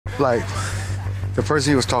Like, the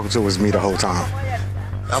person he was talking to was me the whole time.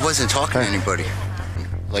 I wasn't talking to anybody.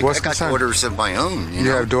 Like, What's I got the time? daughters of my own,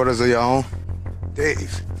 You have daughters of your own?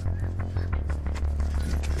 Dave.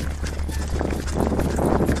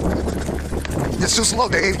 You're too slow,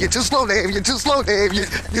 Dave. You're too slow, Dave. You're too slow, Dave.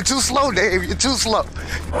 You're too slow, Dave. You're too slow.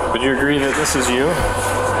 Would you agree that this is you?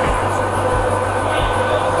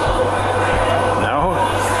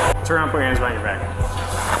 No? Turn around, put your hands behind your back.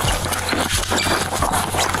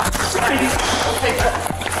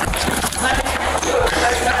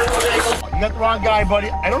 You got the wrong guy, buddy.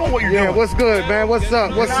 I don't know what you're doing. Yeah, what's good, man? What's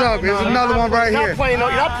up? What's up? There's another one right here. You're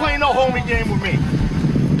not playing no homie game with me.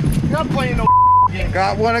 You're not playing no game.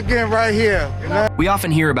 Got one again right here. We often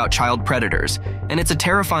hear about child predators, and it's a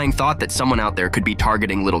terrifying thought that someone out there could be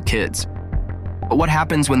targeting little kids. But what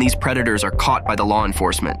happens when these predators are caught by the law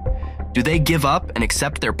enforcement? Do they give up and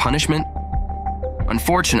accept their punishment?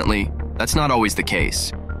 Unfortunately, that's not always the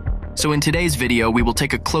case. So in today's video, we will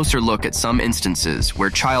take a closer look at some instances where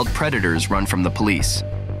child predators run from the police.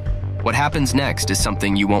 What happens next is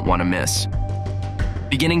something you won't want to miss.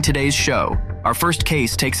 Beginning today's show, our first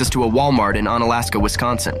case takes us to a Walmart in Onalaska,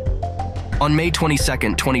 Wisconsin. On May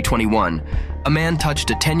 22, 2021, a man touched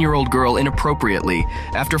a 10-year-old girl inappropriately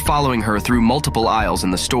after following her through multiple aisles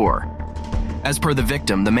in the store. As per the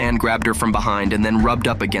victim, the man grabbed her from behind and then rubbed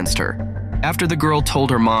up against her. After the girl told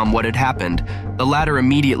her mom what had happened, the latter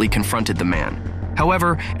immediately confronted the man.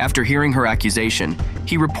 However, after hearing her accusation,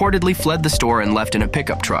 he reportedly fled the store and left in a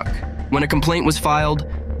pickup truck. When a complaint was filed,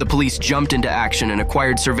 the police jumped into action and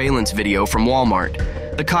acquired surveillance video from Walmart.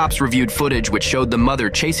 The cops reviewed footage which showed the mother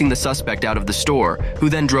chasing the suspect out of the store, who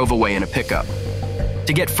then drove away in a pickup.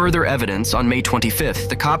 To get further evidence, on May 25th,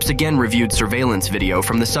 the cops again reviewed surveillance video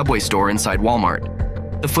from the Subway store inside Walmart.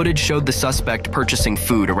 The footage showed the suspect purchasing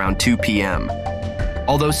food around 2 p.m.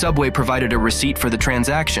 Although Subway provided a receipt for the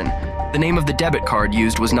transaction, the name of the debit card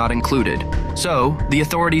used was not included. So, the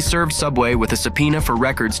authorities served Subway with a subpoena for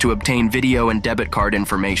records to obtain video and debit card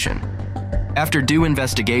information. After due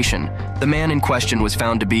investigation, the man in question was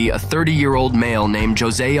found to be a 30-year-old male named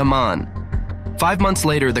Jose Aman. 5 months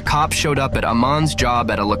later, the cops showed up at Aman's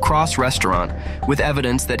job at a La Crosse restaurant with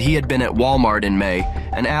evidence that he had been at Walmart in May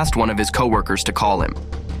and asked one of his coworkers to call him.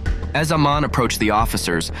 As Aman approached the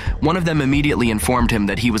officers, one of them immediately informed him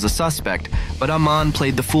that he was a suspect, but Aman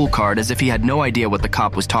played the fool card as if he had no idea what the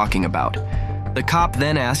cop was talking about. The cop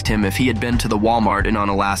then asked him if he had been to the Walmart in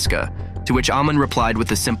Onalaska, to which Aman replied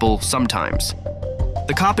with a simple "sometimes."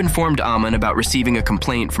 The cop informed Aman about receiving a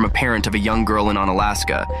complaint from a parent of a young girl in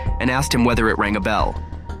Onalaska and asked him whether it rang a bell.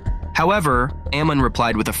 However, Aman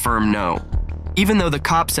replied with a firm no. Even though the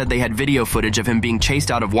cop said they had video footage of him being chased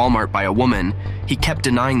out of Walmart by a woman, he kept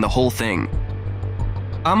denying the whole thing.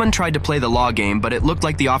 Aman tried to play the law game, but it looked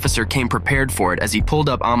like the officer came prepared for it as he pulled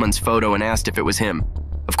up Aman's photo and asked if it was him.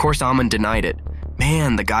 Of course, Aman denied it.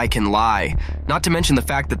 Man, the guy can lie. Not to mention the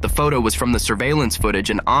fact that the photo was from the surveillance footage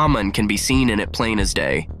and Aman can be seen in it plain as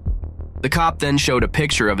day. The cop then showed a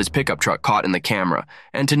picture of his pickup truck caught in the camera,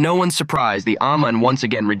 and to no one's surprise, the Aman once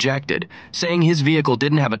again rejected, saying his vehicle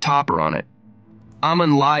didn't have a topper on it.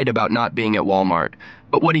 Aman lied about not being at Walmart,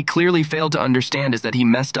 but what he clearly failed to understand is that he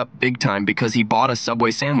messed up big time because he bought a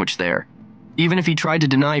Subway sandwich there. Even if he tried to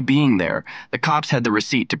deny being there, the cops had the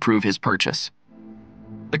receipt to prove his purchase.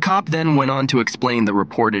 The cop then went on to explain the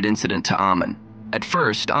reported incident to Aman. At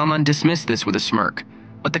first, Aman dismissed this with a smirk,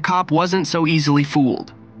 but the cop wasn't so easily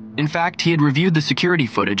fooled. In fact, he had reviewed the security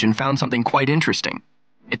footage and found something quite interesting.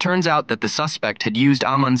 It turns out that the suspect had used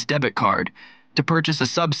Aman's debit card to purchase a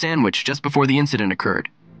sub sandwich just before the incident occurred.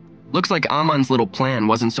 Looks like Aman's little plan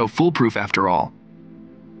wasn't so foolproof after all.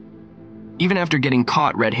 Even after getting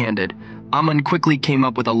caught red-handed, Aman quickly came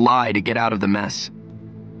up with a lie to get out of the mess.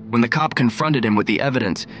 When the cop confronted him with the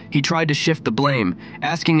evidence, he tried to shift the blame,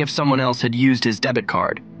 asking if someone else had used his debit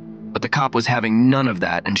card. But the cop was having none of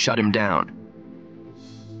that and shut him down.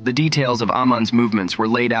 The details of Aman's movements were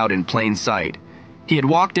laid out in plain sight. He had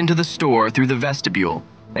walked into the store through the vestibule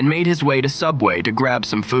and made his way to Subway to grab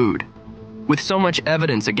some food. With so much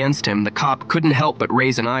evidence against him, the cop couldn't help but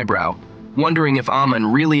raise an eyebrow, wondering if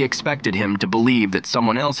Aman really expected him to believe that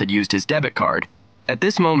someone else had used his debit card. At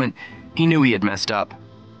this moment, he knew he had messed up.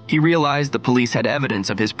 He realized the police had evidence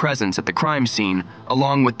of his presence at the crime scene,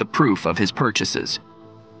 along with the proof of his purchases.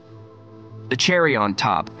 The cherry on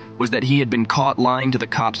top was that he had been caught lying to the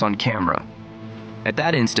cops on camera. At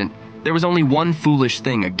that instant, there was only one foolish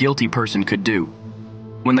thing a guilty person could do.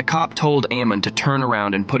 When the cop told Aman to turn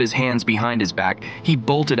around and put his hands behind his back, he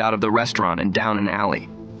bolted out of the restaurant and down an alley.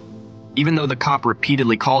 Even though the cop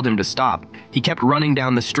repeatedly called him to stop, he kept running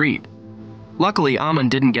down the street. Luckily, Amon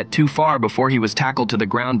didn't get too far before he was tackled to the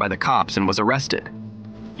ground by the cops and was arrested.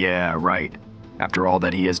 Yeah, right. After all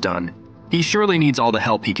that he has done, he surely needs all the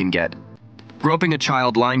help he can get. Groping a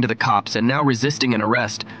child, lying to the cops, and now resisting an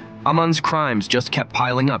arrest, Amon's crimes just kept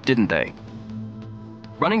piling up, didn't they?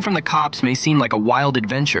 Running from the cops may seem like a wild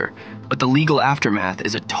adventure, but the legal aftermath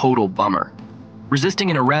is a total bummer.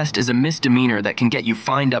 Resisting an arrest is a misdemeanor that can get you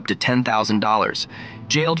fined up to $10,000,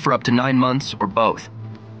 jailed for up to 9 months, or both.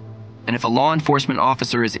 And if a law enforcement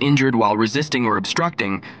officer is injured while resisting or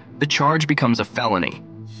obstructing, the charge becomes a felony.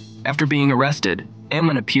 After being arrested,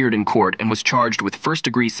 Amon appeared in court and was charged with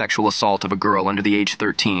first-degree sexual assault of a girl under the age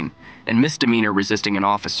 13 and misdemeanor resisting an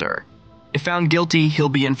officer. If found guilty, he'll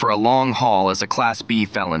be in for a long haul as a Class B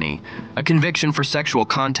felony. A conviction for sexual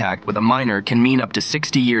contact with a minor can mean up to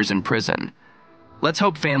 60 years in prison. Let's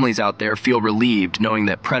hope families out there feel relieved knowing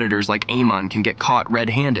that predators like Amon can get caught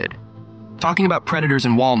red-handed. Talking about predators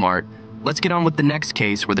in Walmart, let's get on with the next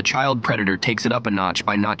case where the child predator takes it up a notch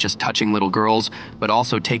by not just touching little girls, but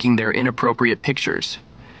also taking their inappropriate pictures.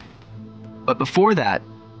 But before that,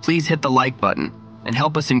 please hit the like button and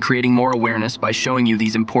help us in creating more awareness by showing you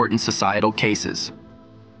these important societal cases.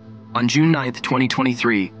 On June 9,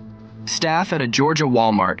 2023, staff at a Georgia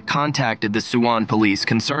Walmart contacted the Suwan police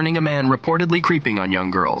concerning a man reportedly creeping on young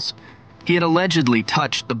girls. He had allegedly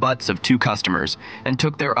touched the butts of 2 customers and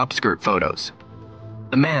took their upskirt photos.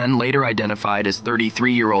 The man, later identified as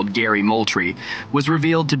 33-year-old Gary Moultrie, was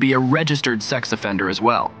revealed to be a registered sex offender as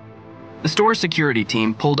well. The store security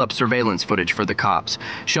team pulled up surveillance footage for the cops,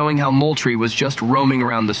 showing how Moultrie was just roaming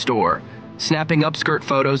around the store, snapping upskirt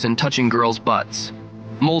photos and touching girls' butts.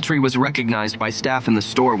 Moultrie was recognized by staff in the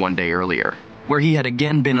store one day earlier, where he had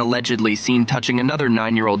again been allegedly seen touching another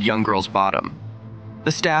 9-year-old young girl's bottom.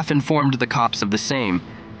 The staff informed the cops of the same,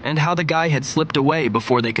 and how the guy had slipped away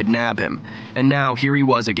before they could nab him, and now here he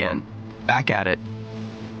was again, back at it.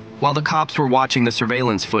 While the cops were watching the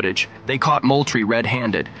surveillance footage, they caught Moultrie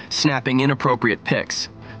red-handed, snapping inappropriate pics,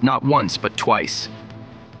 not once but twice.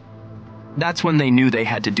 That's when they knew they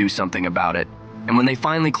had to do something about it, and when they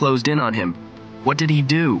finally closed in on him, what did he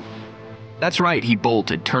do? That's right, he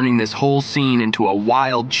bolted, turning this whole scene into a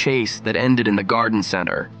wild chase that ended in the garden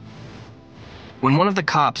center. When one of the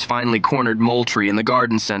cops finally cornered Moultrie in the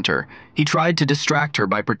garden center, he tried to distract her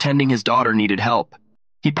by pretending his daughter needed help.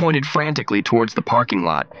 He pointed frantically towards the parking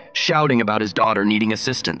lot, shouting about his daughter needing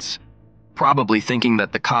assistance. Probably thinking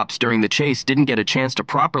that the cops during the chase didn't get a chance to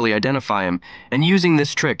properly identify him, and using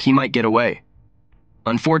this trick he might get away.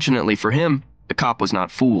 Unfortunately for him, the cop was not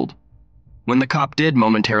fooled. When the cop did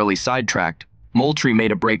momentarily sidetracked, Moultrie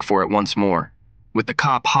made a break for it once more. With the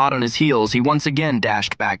cop hot on his heels, he once again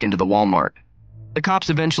dashed back into the Walmart. The cops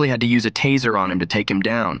eventually had to use a taser on him to take him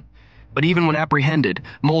down. But even when apprehended,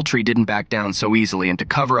 Moultrie didn't back down so easily, and to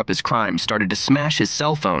cover up his crimes started to smash his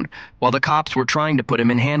cell phone while the cops were trying to put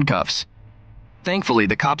him in handcuffs. Thankfully,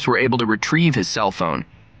 the cops were able to retrieve his cell phone.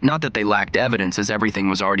 Not that they lacked evidence, as everything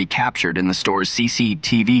was already captured in the store's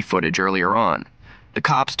CCTV footage earlier on. The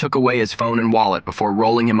cops took away his phone and wallet before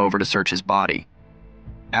rolling him over to search his body.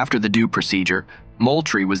 After the due procedure,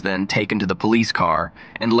 Moultrie was then taken to the police car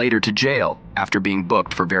and later to jail after being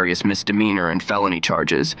booked for various misdemeanor and felony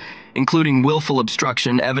charges, including willful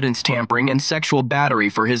obstruction, evidence tampering, and sexual battery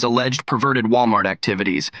for his alleged perverted Walmart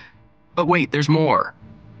activities. But wait, there's more.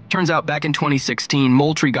 Turns out back in 2016,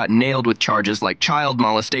 Moultrie got nailed with charges like child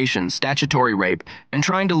molestation, statutory rape, and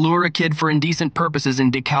trying to lure a kid for indecent purposes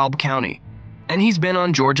in DeKalb County. And he's been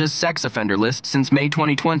on Georgia's sex offender list since May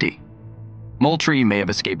 2020. Moultrie may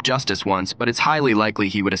have escaped justice once, but it's highly likely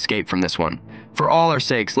he would escape from this one. For all our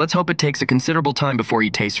sakes, let's hope it takes a considerable time before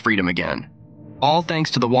he tastes freedom again. All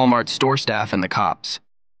thanks to the Walmart store staff and the cops.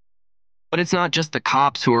 But it's not just the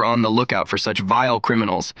cops who are on the lookout for such vile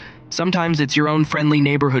criminals. Sometimes it's your own friendly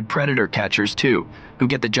neighborhood predator catchers too, who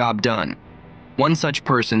get the job done. One such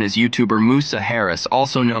person is YouTuber Musa Harris,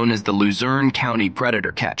 also known as the Luzerne County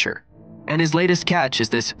Predator Catcher. And his latest catch is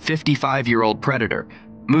this 55-year-old predator.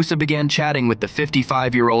 Musa began chatting with the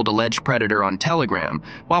 55-year-old alleged predator on Telegram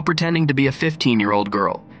while pretending to be a 15-year-old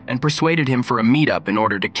girl, and persuaded him for a meetup in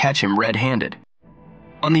order to catch him red-handed.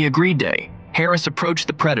 On the agreed day, Harris approached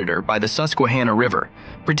the predator by the Susquehanna River,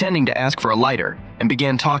 pretending to ask for a lighter, and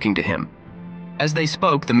began talking to him. As they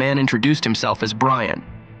spoke, the man introduced himself as Brian.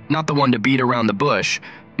 Not the one to beat around the bush,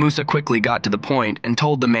 Musa quickly got to the point and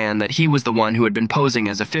told the man that he was the one who had been posing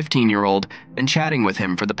as a 15-year-old and chatting with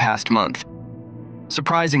him for the past month.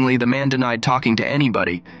 Surprisingly, the man denied talking to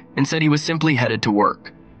anybody and said he was simply headed to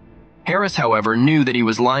work. Harris, however, knew that he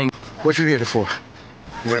was lying. What you here for?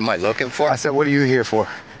 What am I looking for? I said, what are you here for?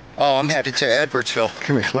 Oh, I'm headed to Edwardsville.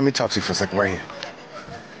 Come here, let me talk to you for a second right here.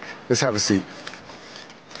 Let's have a seat.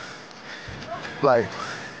 Like,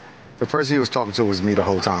 the person he was talking to was me the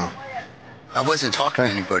whole time. I wasn't talking to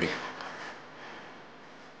anybody.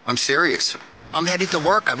 I'm serious. I'm headed to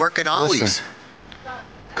work. I work at Ollie's. Listen,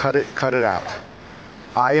 cut it out.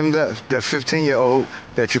 I am the 15-year-old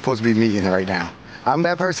that you're supposed to be meeting right now. I'm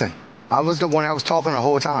that person. I was the one that was talking the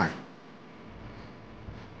whole time.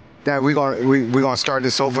 Now we gonna start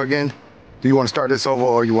this over again? Do you want to start this over,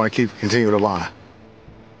 or you want to continue to lie?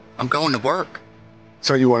 I'm going to work.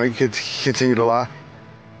 So you want to continue to lie?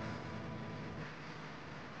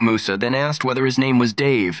 Musa then asked whether his name was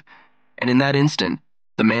Dave, and in that instant,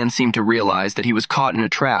 the man seemed to realize that he was caught in a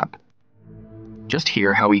trap. Just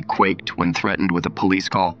hear how he quaked when threatened with a police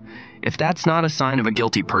call. If that's not a sign of a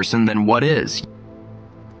guilty person, then what is?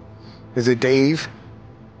 Is it Dave?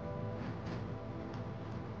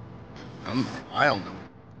 I don't know.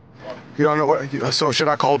 You don't know what? So should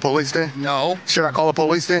I call the police then? No. Should I call the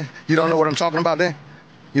police then? You don't know what I'm talking about then?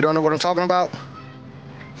 You don't know what I'm talking about?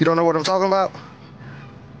 You don't know what I'm talking about?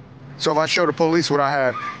 So if I show the police what I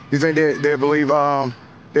have, you think they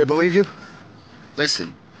believe you?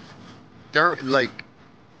 Listen. They're like,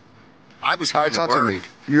 I was All right, kind of talk to me.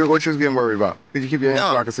 worried. What you was getting worried about? Could you keep your hands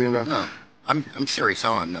so I can see them? No. I'm serious.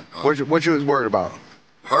 I'm not. What you was worried about?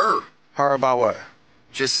 Her. Her about what?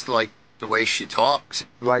 Just like the way she talks.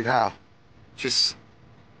 Like how? Just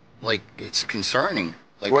like it's concerning.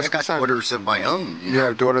 Like What's I got concerning? daughters of my own. You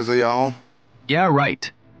have daughters of your own? Yeah,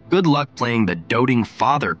 right. Good luck playing the doting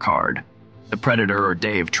father card. The Predator, or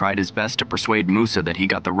Dave, tried his best to persuade Musa that he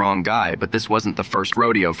got the wrong guy, but this wasn't the first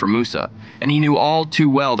rodeo for Musa, and he knew all too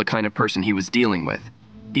well the kind of person he was dealing with.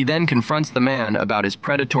 He then confronts the man about his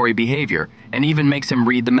predatory behavior, and even makes him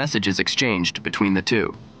read the messages exchanged between the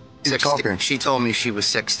two. Talking. She told me she was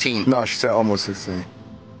 16. No, she said almost 16.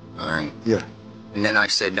 All right. Yeah. And then I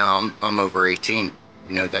said, no, I'm over 18.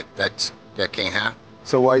 You know, that can't happen.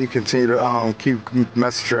 So why you continue to keep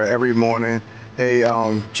messaging her every morning? Hey,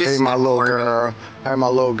 Just hey, my little worry girl. Hey, my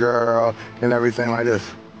little girl, and everything like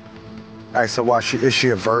this. Ask her why is she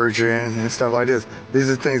a virgin and stuff like this. These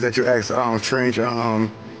are things that you ask strange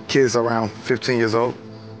kids around 15 years old.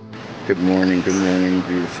 Good morning,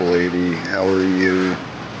 beautiful lady. How are you?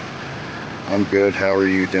 I'm good. How are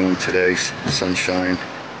you doing today, sunshine?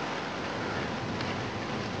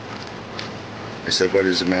 I said, what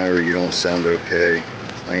does it matter? You don't sound okay.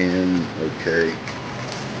 I am okay.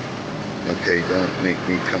 Okay, don't make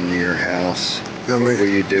me come to your house. What will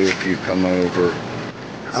you do if you come over?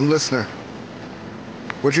 I'm listening.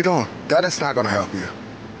 What you doing? That is not gonna help you.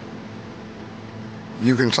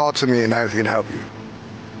 You can talk to me and that can help you.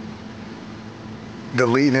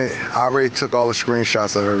 Deleting it, I already took all the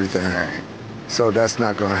screenshots of everything. Alright. So that's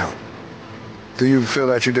not gonna help. Do you feel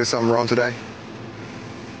that you did something wrong today?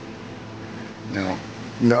 No.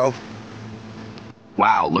 No?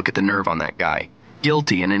 Wow, look at the nerve on that guy.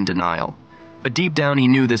 Guilty and in denial. But deep down he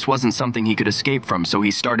knew this wasn't something he could escape from, so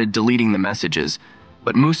he started deleting the messages.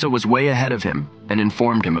 But Musa was way ahead of him and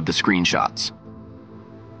informed him of the screenshots.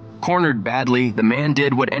 Cornered badly, the man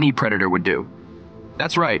did what any predator would do.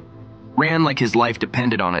 That's right, ran like his life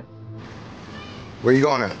depended on it. Where you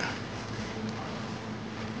going at?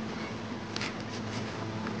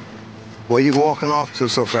 Where you walking off to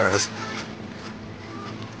so fast?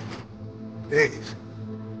 Dave.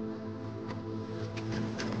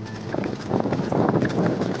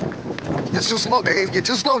 You're too slow, Dave. You're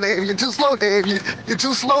too slow, Dave. You're too slow, Dave. You're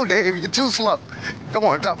too slow, Dave. You're too slow. Come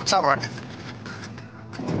on, stop running.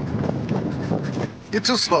 You're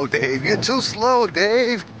too slow, Dave. You're too slow,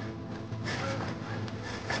 Dave.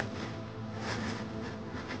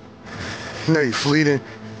 You know you're fleeting.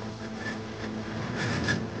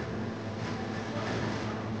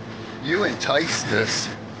 You enticed this.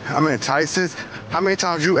 I'm enticed. How many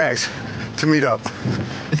times you asked to meet up?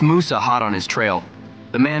 With Musa hot on his trail,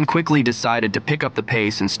 the man quickly decided to pick up the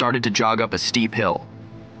pace and started to jog up a steep hill.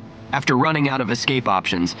 After running out of escape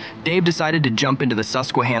options, Dave decided to jump into the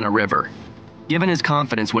Susquehanna River. Given his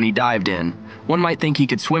confidence when he dived in, one might think he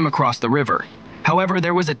could swim across the river. However,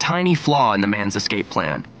 there was a tiny flaw in the man's escape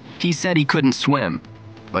plan. He said he couldn't swim,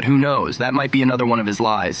 but who knows, that might be another one of his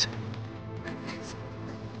lies.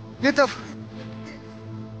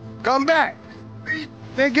 Come back.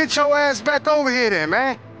 Then get your ass back over here then,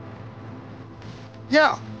 man.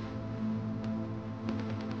 Yeah.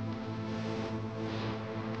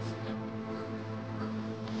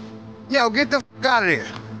 Yo, get the f out of there.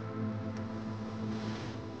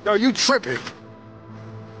 Yo, you tripping.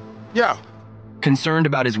 Yo. Concerned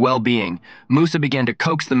about his well-being, Musa began to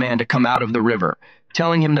coax the man to come out of the river,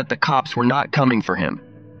 telling him that the cops were not coming for him.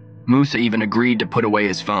 Musa even agreed to put away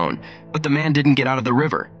his phone, but the man didn't get out of the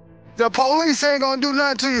river. The police ain't gonna do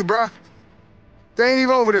nothing to you, bruh. They ain't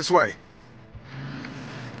even over this way.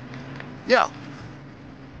 Yo.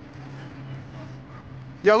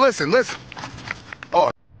 Yo, listen. Oh,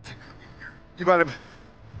 you better.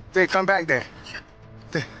 Then come back there.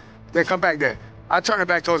 Then come back there. I turn it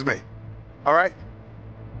back towards me. All right?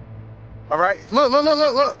 All right?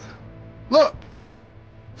 Look.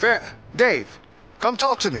 Dave, come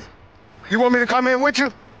talk to me. You want me to come in with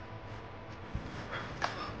you?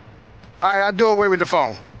 All right, I'll do away with the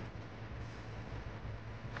phone.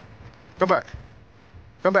 Come back,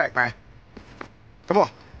 man. Come on.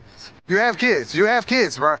 You have kids,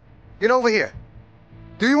 bro. Get over here.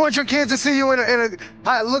 Do you want your kids to see you in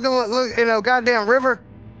a goddamn river?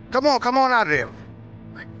 Come on out of there.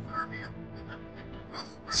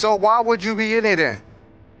 So why would you be in it then?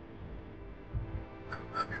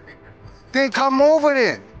 Then come over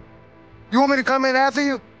then. You want me to come in after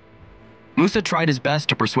you? Musa tried his best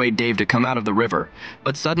to persuade Dave to come out of the river,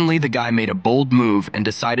 but suddenly the guy made a bold move and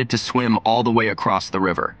decided to swim all the way across the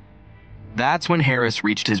river. That's when Harris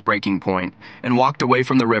reached his breaking point and walked away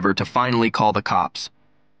from the river to finally call the cops.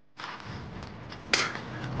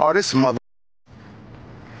 Oh, this mother...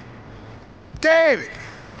 David!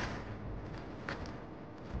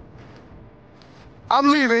 I'm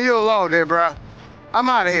leaving you alone there, bro. I'm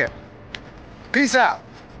out of here. Peace out.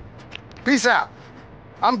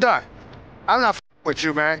 I'm done. I'm not with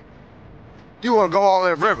you, man. You want to go all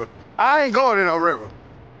in the river. I ain't going in no river.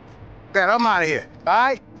 Dad, I'm out of here, all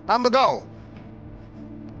right? I'm going to go.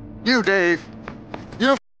 You, Dave,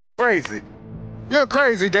 you're crazy. You're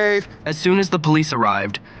crazy, Dave. As soon as the police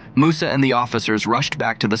arrived, Musa and the officers rushed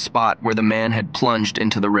back to the spot where the man had plunged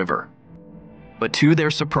into the river. But to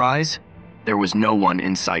their surprise, there was no one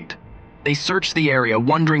in sight. They searched the area,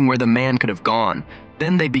 wondering where the man could have gone.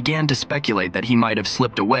 Then they began to speculate that he might have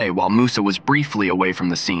slipped away while Musa was briefly away from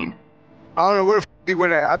the scene. I don't know where the he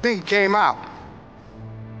went at. I think he came out.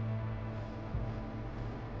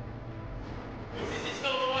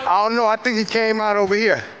 I don't know. I think he came out over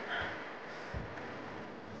here.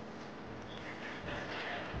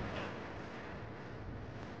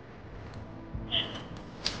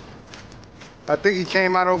 I think he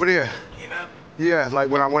came out over there. Yeah, like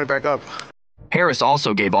when I went back up. Harris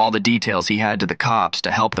also gave all the details he had to the cops to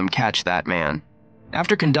help them catch that man.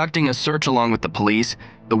 After conducting a search along with the police,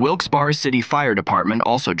 the Wilkes-Barre City Fire Department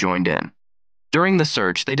also joined in. During the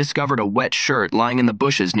search, they discovered a wet shirt lying in the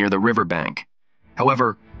bushes near the riverbank.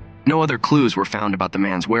 However, no other clues were found about the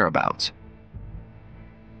man's whereabouts.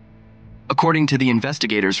 According to the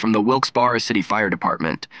investigators from the Wilkes-Barre City Fire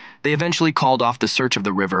Department, they eventually called off the search of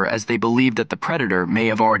the river as they believed that the predator may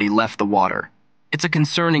have already left the water. It's a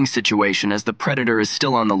concerning situation as the predator is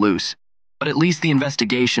still on the loose, but at least the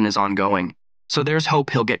investigation is ongoing, so there's hope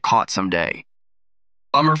he'll get caught someday.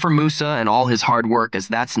 Bummer for Musa and all his hard work, as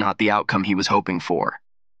that's not the outcome he was hoping for.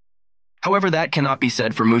 However, that cannot be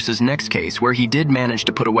said for Musa's next case, where he did manage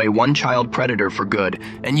to put away one child predator for good,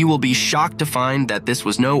 and you will be shocked to find that this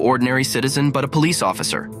was no ordinary citizen but a police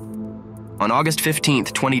officer. On August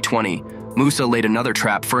 15th, 2020, Musa laid another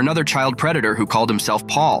trap for another child predator who called himself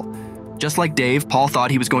Paul. Just like Dave, Paul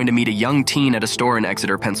thought he was going to meet a young teen at a store in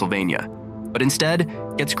Exeter, Pennsylvania, but instead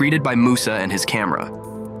gets greeted by Musa and his camera.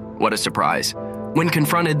 What a surprise. When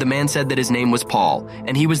confronted, the man said that his name was Paul,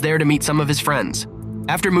 and he was there to meet some of his friends.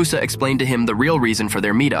 After Musa explained to him the real reason for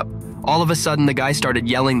their meetup, all of a sudden the guy started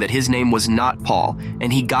yelling that his name was not Paul,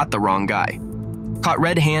 and he got the wrong guy. Caught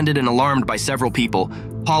red-handed and alarmed by several people,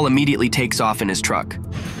 Paul immediately takes off in his truck.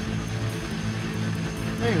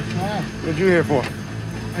 Hey, what's going on? What you here for?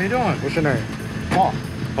 How you doing? What's your name? Paul.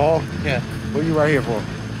 Paul? Yeah. What you right here for?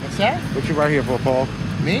 What's that? What you right here for, Paul?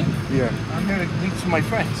 Me? Yeah. I'm here to meet some of my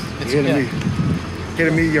friends. Here to meet. Here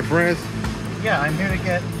to meet your friends? Yeah, I'm here to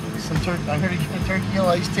get some I'm here to get a turkey hill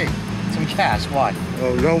iced tea. Some cash. Why?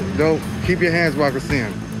 Oh, don't. Keep your hands where I can see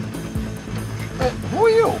them. Who are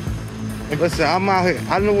you? Listen, I'm out here.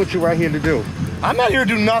 I know what you're right here to do. I'm not here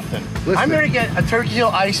to do nothing. Listen, I'm here to get a turkey hill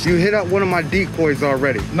iced tea. You hit up one of my decoys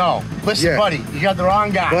already. No. Listen, Yeah. buddy, you got the wrong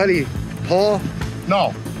guy. Buddy, Paul?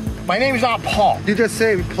 No. My name's not Paul. You just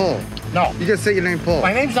said Paul. No. You just said your name Paul.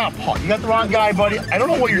 My name's not Paul. You got the wrong guy, buddy. I don't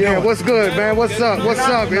know what you're Yeah, doing. what's good, man? What's up? What's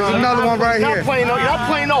up? There's another one right You're here. not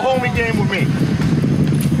playing no homie game with me.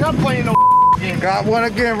 You're not playing no game. Got one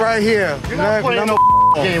again right here. You're not playing no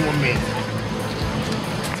game with me.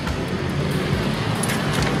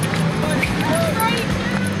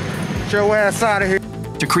 Get your ass out of here.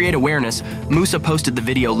 To create awareness, Musa posted the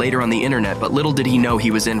video later on the internet, but little did he know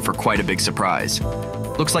he was in for quite a big surprise.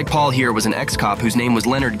 Looks like Paul here was an ex-cop whose name was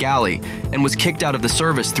Leonard Galley and was kicked out of the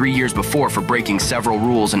service 3 years before for breaking several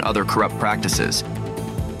rules and other corrupt practices.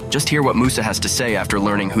 Just hear what Musa has to say after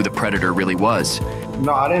learning who the predator really was.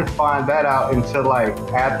 No, I didn't find that out until like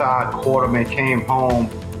after I caught him and came home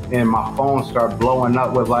and my phone started blowing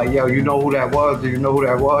up with like, yo, you know who that was? Do you know who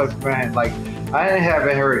that was, man? Like, I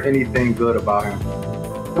haven't heard anything good about him.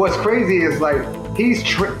 What's crazy is like, he's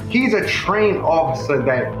a trained officer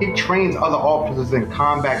that he trains other officers in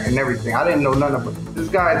combat and everything. I didn't know none of it. This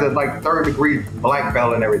guy's a like 3rd-degree black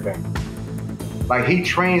belt and everything. Like he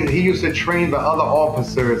used to train the other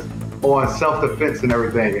officers on self-defense and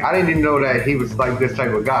everything. I didn't even know that he was like this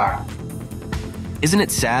type of guy. Isn't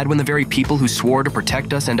it sad when the very people who swore to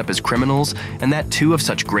protect us end up as criminals, and that too of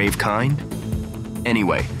such grave kind?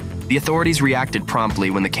 Anyway, the authorities reacted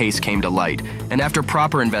promptly when the case came to light, and after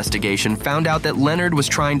proper investigation found out that Leonard was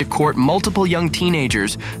trying to court multiple young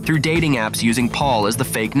teenagers through dating apps using Paul as the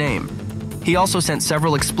fake name. He also sent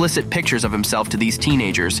several explicit pictures of himself to these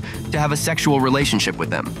teenagers to have a sexual relationship with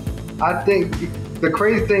them. I think the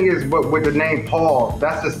crazy thing is with the name Paul,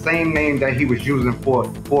 that's the same name that he was using for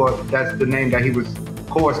that's the name that he was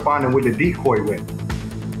corresponding with the decoy with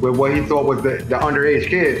what he thought was the underage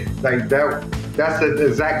kid. Like that's the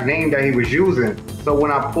exact name that he was using. So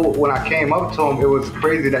when I came up to him, it was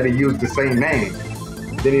crazy that he used the same name.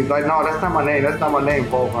 Then he's like, no, that's not my name. That's not my name,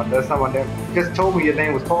 Paul. That's not my name. He just told me your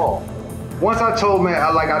name was Paul. Once I told him,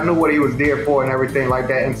 I knew what he was there for and everything like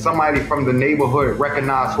that, and somebody from the neighborhood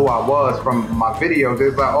recognized who I was from my videos. They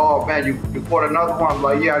was like, oh man, you caught another one? I'm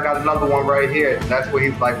like, yeah, I got another one right here. And that's where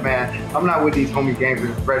he's like, man, I'm not with these homie games,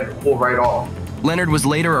 it's ready to pull right off. Leonard was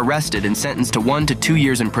later arrested and sentenced to 1 to 2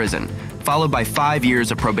 years in prison, followed by 5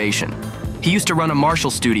 years of probation. He used to run a Marshall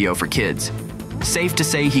studio for kids. Safe to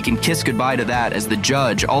say he can kiss goodbye to that, as the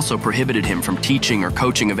judge also prohibited him from teaching or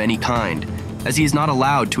coaching of any kind, as he is not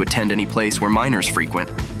allowed to attend any place where minors frequent.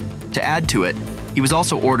 To add to it, he was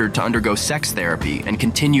also ordered to undergo sex therapy and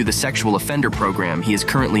continue the sexual offender program he is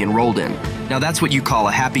currently enrolled in. Now that's what you call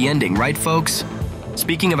a happy ending, right folks?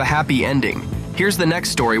 Speaking of a happy ending, here's the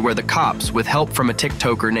next story where the cops, with help from a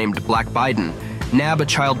TikToker named Black Biden, nab a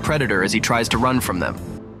child predator as he tries to run from them.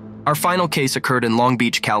 Our final case occurred in Long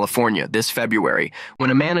Beach, California this February,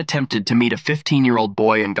 when a man attempted to meet a 15-year-old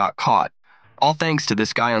boy and got caught. All thanks to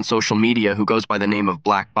this guy on social media who goes by the name of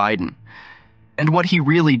Black Biden. And what he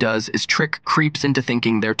really does is trick creeps into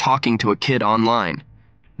thinking they're talking to a kid online.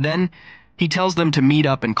 Then, he tells them to meet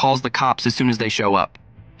up and calls the cops as soon as they show up.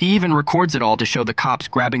 He even records it all to show the cops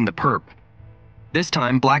grabbing the perp. This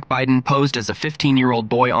time, Black Biden posed as a 15-year-old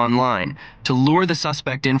boy online to lure the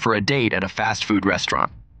suspect in for a date at a fast food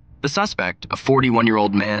restaurant. The suspect, a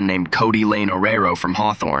 41-year-old man named Cody Lane Orero from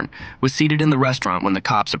Hawthorne, was seated in the restaurant when the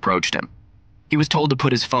cops approached him. He was told to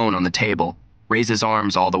put his phone on the table, raise his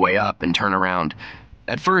arms all the way up, and turn around.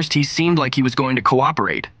 At first, he seemed like he was going to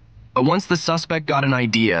cooperate, but once the suspect got an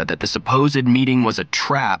idea that the supposed meeting was a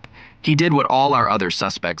trap, he did what all our other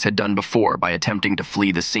suspects had done before by attempting to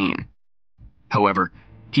flee the scene. However,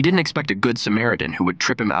 he didn't expect a good Samaritan who would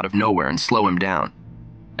trip him out of nowhere and slow him down.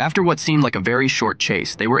 After what seemed like a very short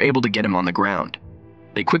chase, they were able to get him on the ground.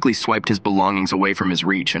 They quickly swiped his belongings away from his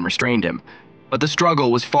reach and restrained him, but the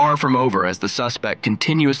struggle was far from over as the suspect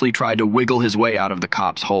continuously tried to wiggle his way out of the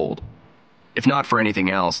cops' hold. If not for anything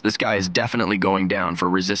else, this guy is definitely going down for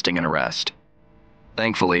resisting an arrest.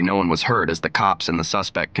 Thankfully, no one was hurt as the cops and the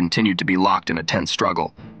suspect continued to be locked in a tense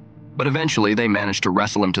struggle, but eventually they managed to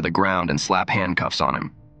wrestle him to the ground and slap handcuffs on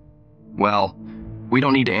him. Well, we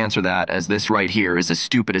don't need to answer that, as this right here is as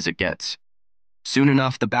stupid as it gets. Soon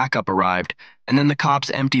enough, the backup arrived, and then the cops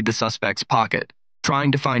emptied the suspect's pocket,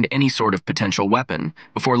 trying to find any sort of potential weapon,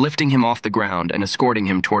 before lifting him off the ground and escorting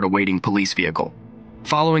him toward a waiting police vehicle.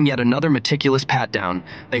 Following yet another meticulous pat-down,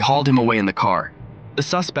 they hauled him away in the car. The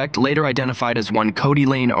suspect, later identified as one Cody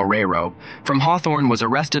Lane Orero, from Hawthorne, was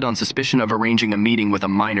arrested on suspicion of arranging a meeting with a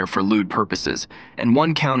minor for lewd purposes, and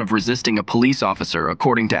 1 count of resisting a police officer,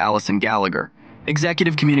 according to Allison Gallagher,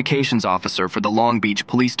 Executive Communications Officer for the Long Beach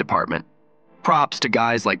Police Department. Props to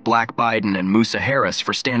guys like Black Biden and Musa Harris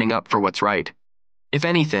for standing up for what's right. If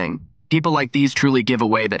anything, people like these truly give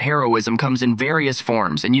away that heroism comes in various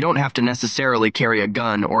forms, and you don't have to necessarily carry a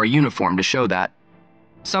gun or a uniform to show that.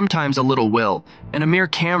 Sometimes a little will, and a mere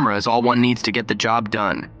camera is all one needs to get the job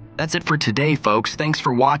done. That's it for today, folks. Thanks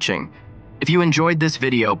for watching. If you enjoyed this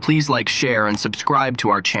video, please like, share, and subscribe to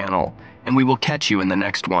our channel, and we will catch you in the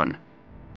next one.